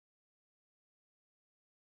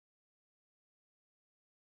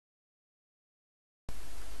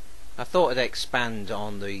I thought I'd expand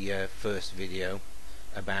on the first video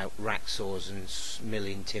about rack saws and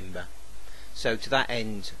milling timber. So to that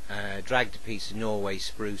end, dragged a piece of Norway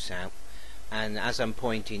spruce out, and as I'm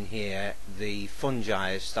pointing here, the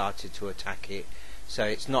fungi have started to attack it, so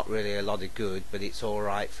it's not really a lot of good, but it's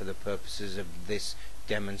alright for the purposes of this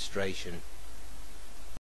demonstration.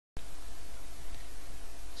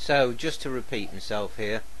 So just to repeat myself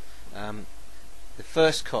here, the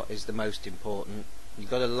first cut is the most important. You've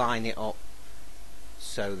got to line it up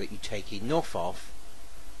so that you take enough off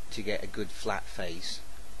to get a good flat face,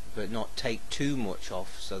 but not take too much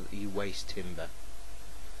off so that you waste timber.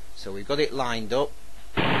 So we've got it lined up.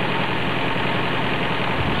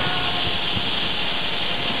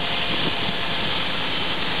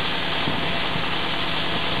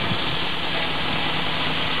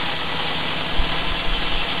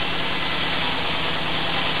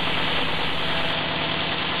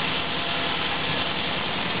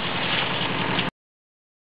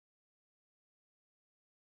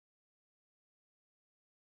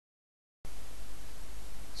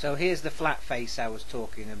 So here's the flat face I was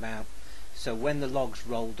talking about, so when the log's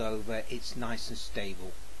rolled over it's nice and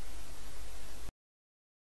stable.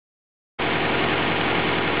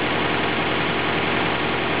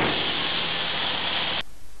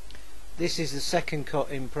 This is the second cut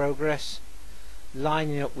in progress,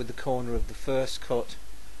 lining up with the corner of the first cut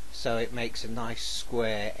so it makes a nice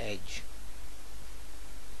square edge.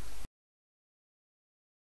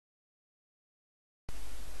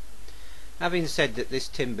 Having said that, this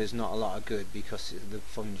timber's not a lot of good because of the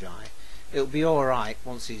fungi. It'll be alright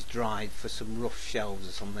once it's dried for some rough shelves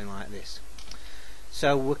or something like this.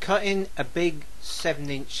 So we're cutting a big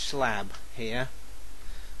 7-inch slab here.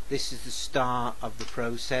 This is the start of the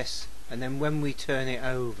process, and then when we turn it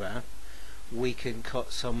over we can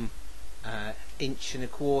cut some 1.25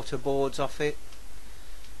 inch boards off it.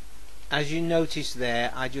 As you notice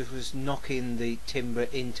there, I just was knocking the timber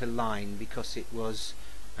into line because it was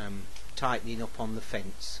tightening up on the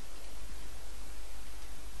fence.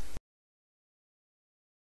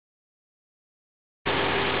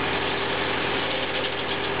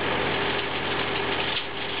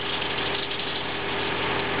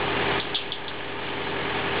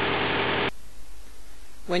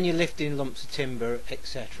 When you're lifting lumps of timber,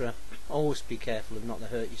 etc., always be careful of not to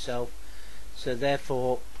hurt yourself, so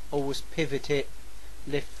therefore always pivot it,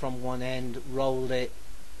 lift from one end, roll it,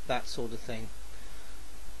 that sort of thing.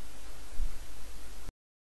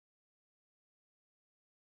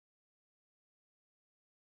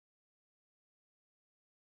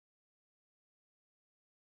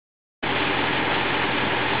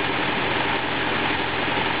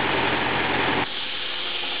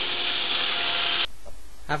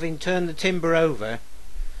 Having turned the timber over,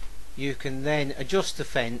 you can then adjust the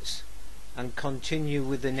fence and continue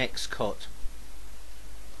with the next cut.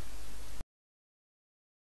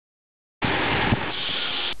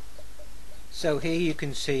 So here you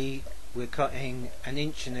can see we're cutting 1.25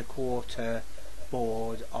 inch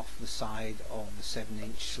board off the side of the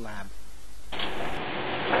 7-inch slab.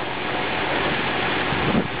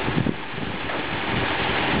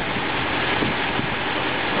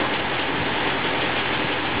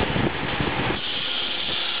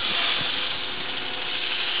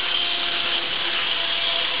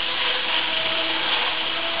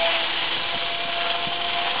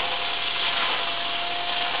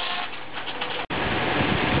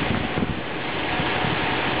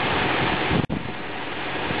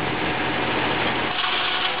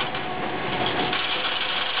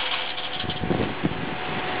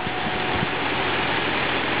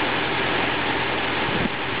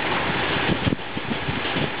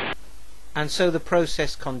 And so the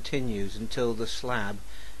process continues until the slab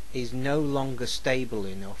is no longer stable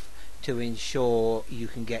enough to ensure you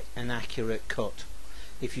can get an accurate cut.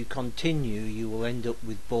 If you continue, you will end up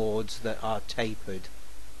with boards that are tapered.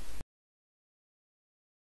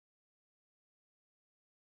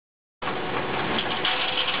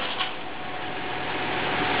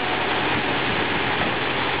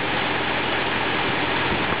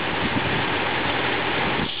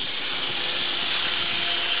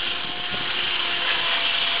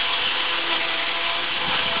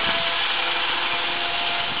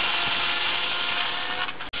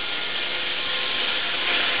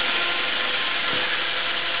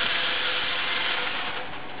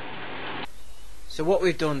 So what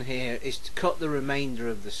we've done here is to cut the remainder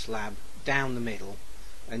of the slab down the middle,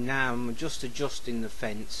 and now I'm just adjusting the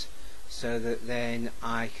fence so that then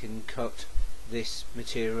I can cut this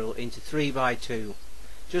material into 3x2,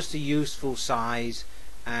 just a useful size,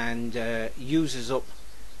 and uses up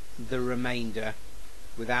the remainder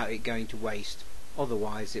without it going to waste.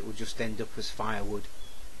 otherwise it will just end up as firewood.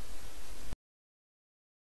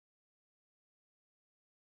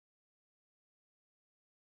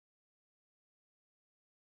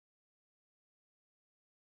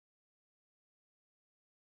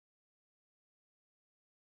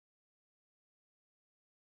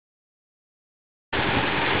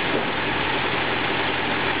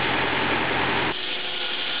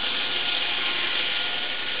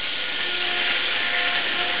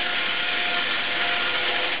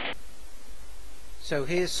 So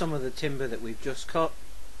here's some of the timber that we've just cut,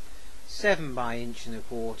 7 by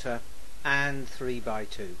 1.25 inches and 3 by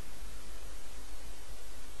 2.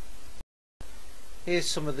 Here's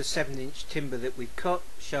some of the 7-inch timber that we've cut,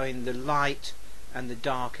 showing the light and the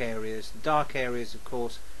dark areas. The dark areas, of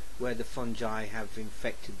course, where the fungi have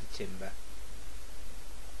infected the timber.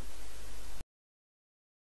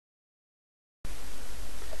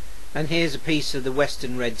 And here's a piece of the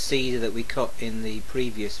western red cedar that we cut in the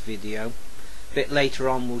previous video. A bit later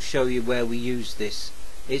on we'll show you where we use this.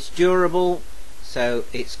 It's durable, so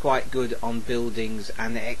it's quite good on buildings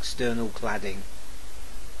and external cladding.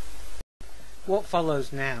 What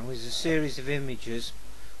follows now is a series of images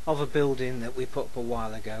of a building that we put up a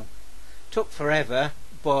while ago. Took forever,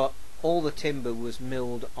 but all the timber was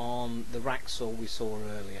milled on the rack saw we saw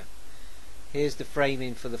earlier. Here's the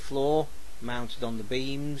framing for the floor mounted on the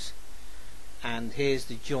beams, and here's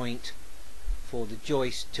the joint for the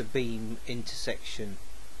joist to beam intersection,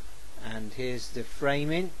 and here's the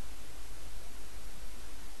framing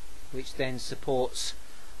which then supports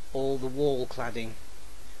all the wall cladding.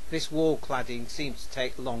 This wall cladding seems to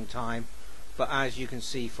take a long time, but as you can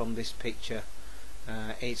see from this picture,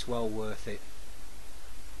 it's well worth it.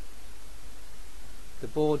 The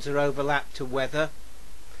boards are overlapped to weather,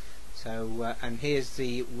 so and here's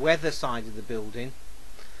the weather side of the building,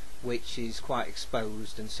 which is quite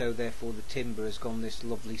exposed, and so therefore the timber has gone this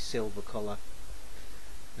lovely silver colour.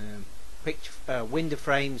 Window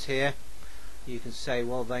frames here, you can say,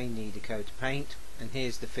 well, they need a coat of paint, and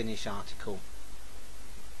here's the finish article.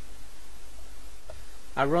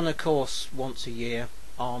 I run a course once a year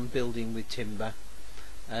on building with timber.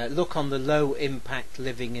 Look on the Low Impact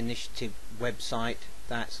Living Initiative website,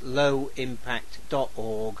 that's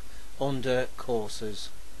lowimpact.org, under courses.